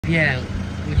片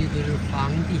估计都是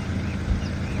荒地，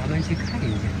我们去看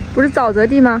一下。不是沼泽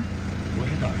地吗？不是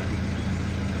沼泽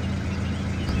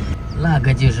地，那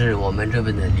个就是我们这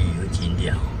边的旅游景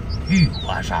点玉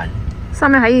华山，上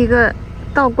面还有一个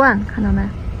道观，看到没？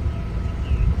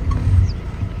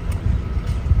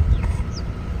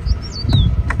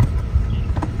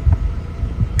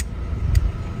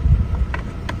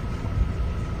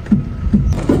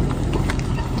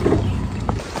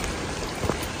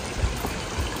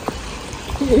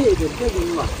嘿嘿，这个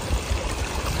嘛，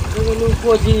这个路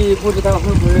过去不知道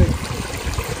会不会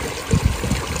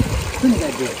困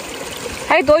在这。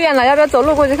还有多远了？要不要走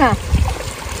路过去看？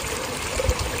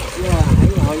对啊，还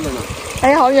有好远呢。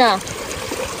还有好远啊！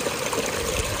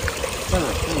算了，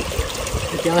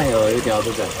这条还有一条，对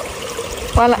不对？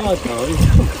完了，要条一条。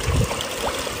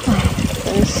哎，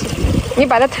真是！你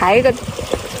把它抬一个，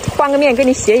换个面，跟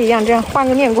你鞋一样，这样换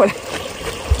个面过来，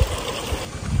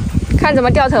看怎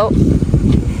么掉头。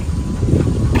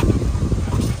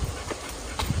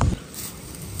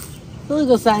这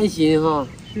个山形哈，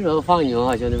适合放牛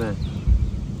啊，兄弟们。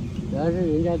主要是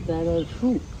人家栽了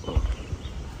树啊。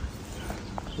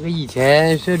这个以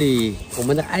前这里我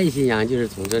们的爱心羊就是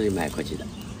从这里买过去的。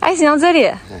爱心羊这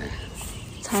里？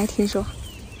才听说。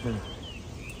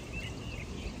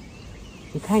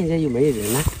你看一下有没有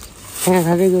人呢？看看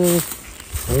他这个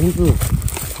棚子，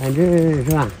反正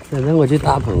是吧？反正我去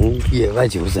搭棚野外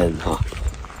求生哈，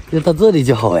就到这里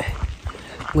就好哎，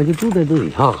我就住在这里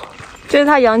哈。这是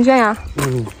他羊圈呀。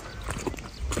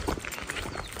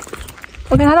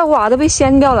我看他的瓦都被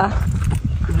掀掉了。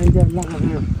人家那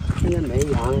个现在没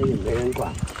羊也没人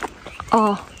管。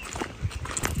哦。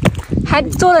还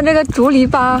做了这个竹篱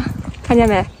笆，看见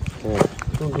没？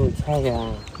种菜呀。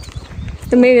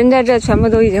这没人在这，全部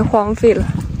都已经荒废了。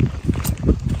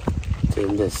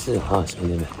真的是哈，兄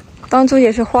弟们。当初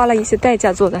也是花了一些代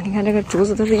价做的，你看这个竹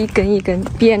子都是一根一根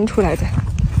编出来的。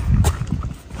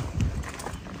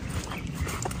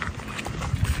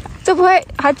这不会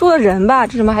还坐了人吧？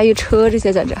这怎么还有车这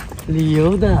些在这？旅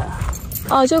游的。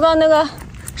哦，就刚那个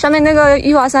上面那个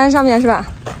玉华山上面是吧？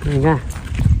你看，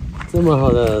这么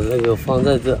好的那个放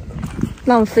在这，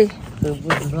浪费。都不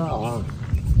知道啊。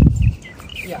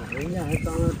呀，人家还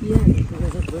装了电，这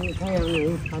个是不是太阳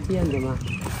能发电的吗？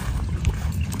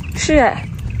是哎。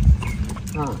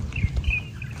啊。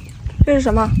这是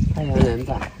什么？太阳能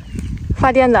的。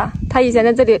发电的。他以前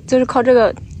在这里就是靠这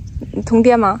个通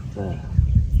电吗？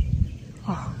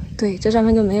哦，对，这上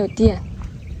面就没有电。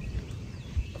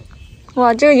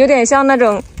哇，这个有点像那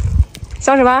种，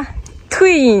像什么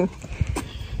退隐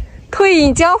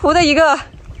江湖的一个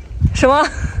什么，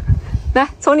来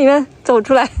从里面走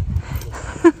出来，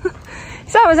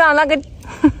像不像那个？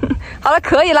好了，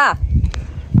可以了，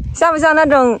像不像那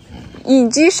种隐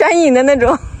居山隐的那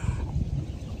种？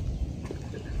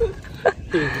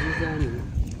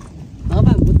老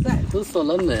板不在，都锁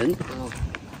了门啊。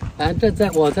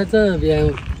我在这边，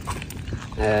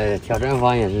挑战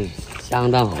方也是相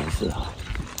当合适啊。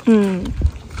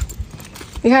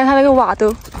你看它那个瓦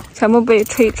都全部被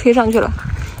吹上去了，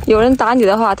有人打你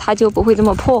的话，它就不会这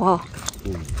么破哦。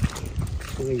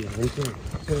这个羊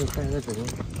这个待的怎么？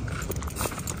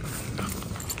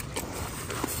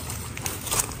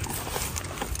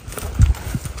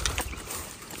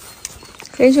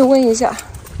可以去问一下。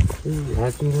你还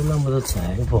堆了那么多柴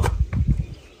火。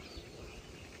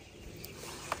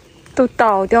都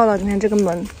倒掉了，你看这个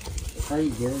门。他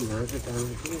以前的羊是干了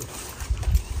这个。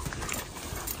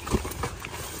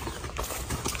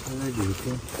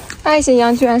爱心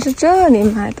羊居然是这里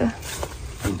买的，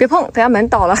别碰，等下门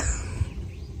倒了。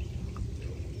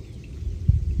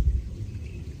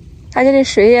它这里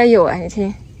水也有啊，你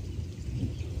听。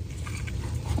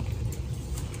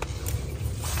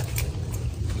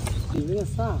你这个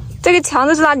啥？这个墙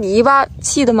子是拿泥巴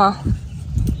砌的吗？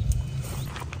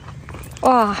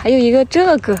哇，还有一个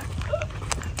这个，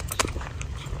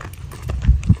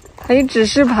还有指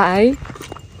示牌。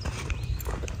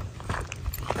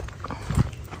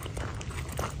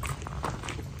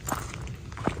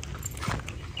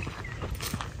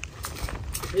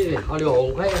好凉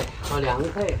快，好凉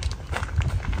快。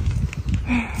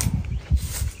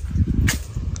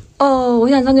哦，我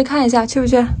想上去看一下，去不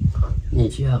去？你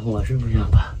去啊，我是不想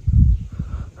吧。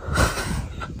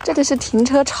这里是停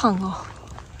车场哦，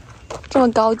这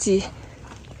么高级。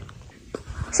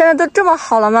现在都这么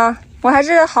好了吗？我还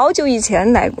是好久以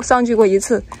前来过上去过一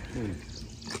次。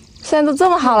现在都这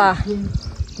么好了。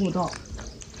步道。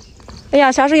哎呀，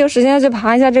啥时候有时间要去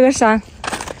爬一下这个山？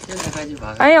现在还去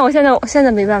爬？哎呀，我现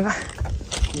在没办法。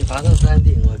你爬到山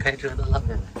顶，我开车到那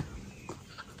边来。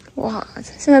哇，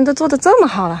现在都做的这么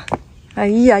好了。哎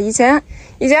呀，以前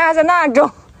还在那种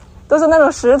都是那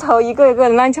种石头，一个一个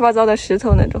乱七八糟的石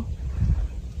头那种，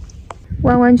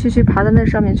弯弯曲曲爬到那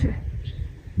上面去，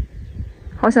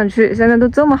好想去！现在都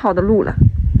这么好的路了，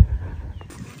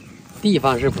地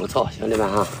方是不错，兄弟们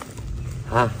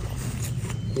啊，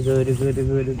这个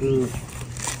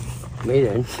没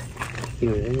人，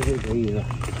有人就可以了。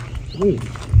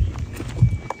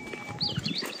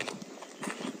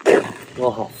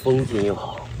多好，风景又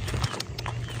好，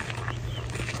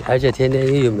而且天天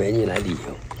又有美女来旅游。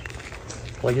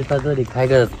我就到这里开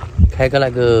个那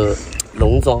个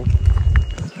农庄，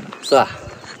是吧？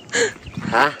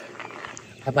啊，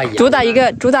还把羊主打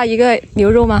一个牛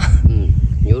肉吗？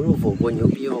牛肉火锅、牛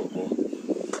皮火锅、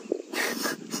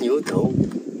牛头、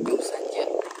牛三件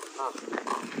啊，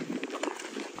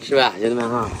是吧，兄弟们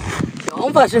哈？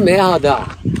想法是美好的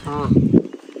啊，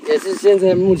也是现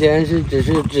在目前是只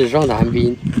是纸上谈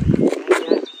兵。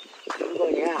如果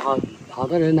你看好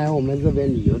多人来我们这边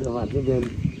旅游的话，这边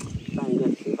办一个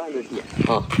吃饭的点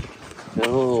啊，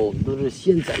然后都是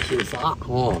现宰现杀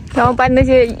哦，然后把那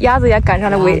些鸭子也赶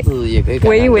上来围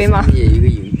一围嘛，也一个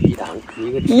有鱼塘，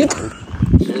一个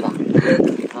池塘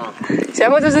啊，全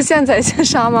部都是现宰现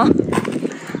杀吗？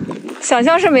想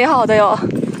象是美好的哟。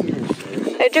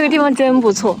哎，这个地方真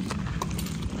不错。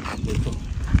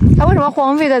它为什么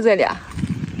荒废在这里啊？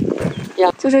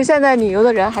就是现在旅游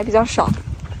的人还比较少，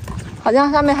好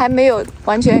像上面还没有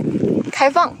完全开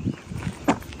放。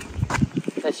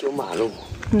在修马路。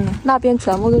那边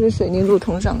全部都是水泥路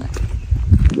通上来，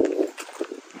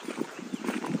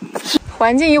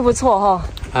环境又不错哈。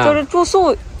就是住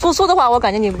宿的话，我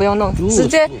感觉你不用弄，直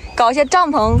接搞一些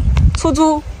帐篷出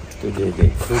租。对，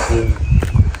出租。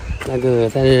那个，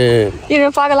但是一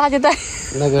人发个垃圾袋。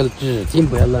那个纸巾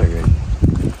不要乱扔，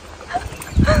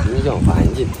影响环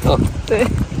境啊。对。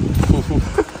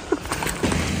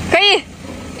可以，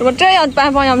怎么这样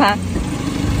搬方向盘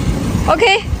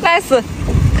 ？OK， nice，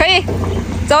 可以，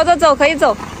走，可以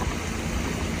走。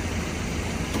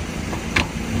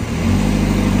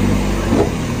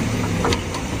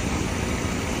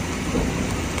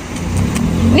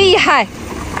厉害！